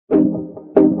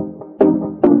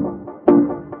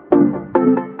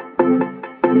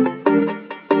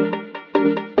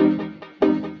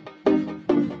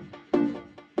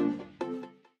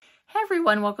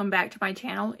Everyone, welcome back to my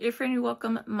channel. If you're new,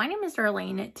 welcome. My name is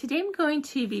Darlene. Today I'm going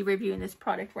to be reviewing this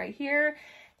product right here.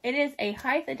 It is a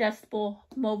height adjustable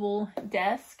mobile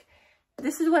desk.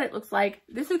 This is what it looks like.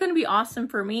 This is going to be awesome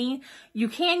for me. You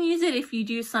can use it if you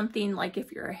do something like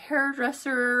if you're a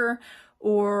hairdresser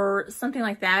or something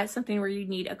like that, something where you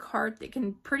need a cart that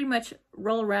can pretty much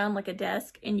roll around like a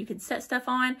desk and you can set stuff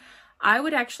on. I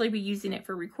would actually be using it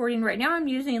for recording. Right now I'm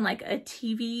using like a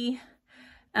TV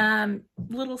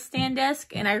little stand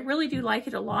desk, and I really do like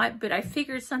it a lot, but I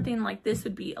figured something like this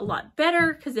would be a lot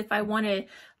better because if I want to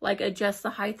like adjust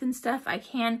the height and stuff, I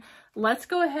can. Let's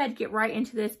go ahead, get right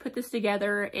into this, put this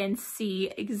together and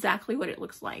see exactly what it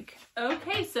looks like.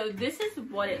 Okay, so this is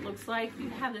what it looks like. You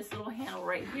have this little handle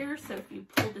right here, so if you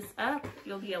pull this up,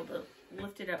 you'll be able to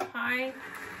lift it up high,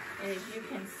 and as you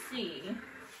can see,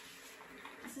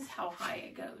 this is how high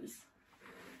it goes.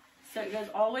 So it goes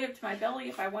all the way up to my belly.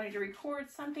 If I wanted to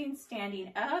record something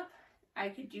standing up, I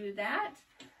could do that.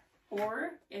 Or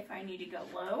if I need to go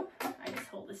low, I just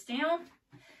hold this down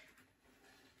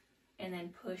and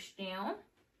then push down.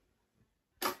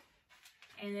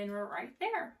 And then we're right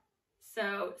there.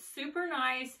 So super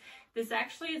nice. This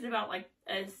actually is about like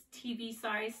a TV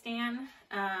size stand.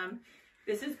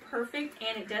 This is perfect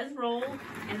and it does roll.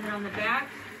 And then on the back,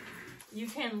 you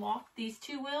can lock these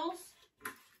two wheels.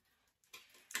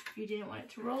 If you didn't want it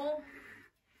to roll,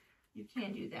 you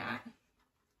can do that.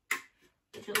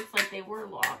 Which it looks like they were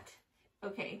locked.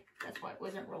 Okay, that's why it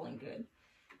wasn't rolling good.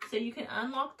 So you can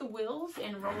unlock the wheels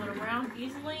and roll it around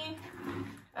easily.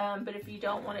 But if you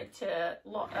don't want it to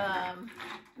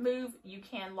move, you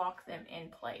can lock them in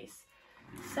place.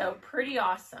 So pretty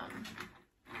awesome.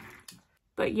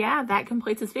 But yeah, that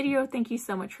completes this video. Thank you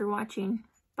so much for watching.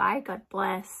 Bye. God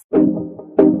bless.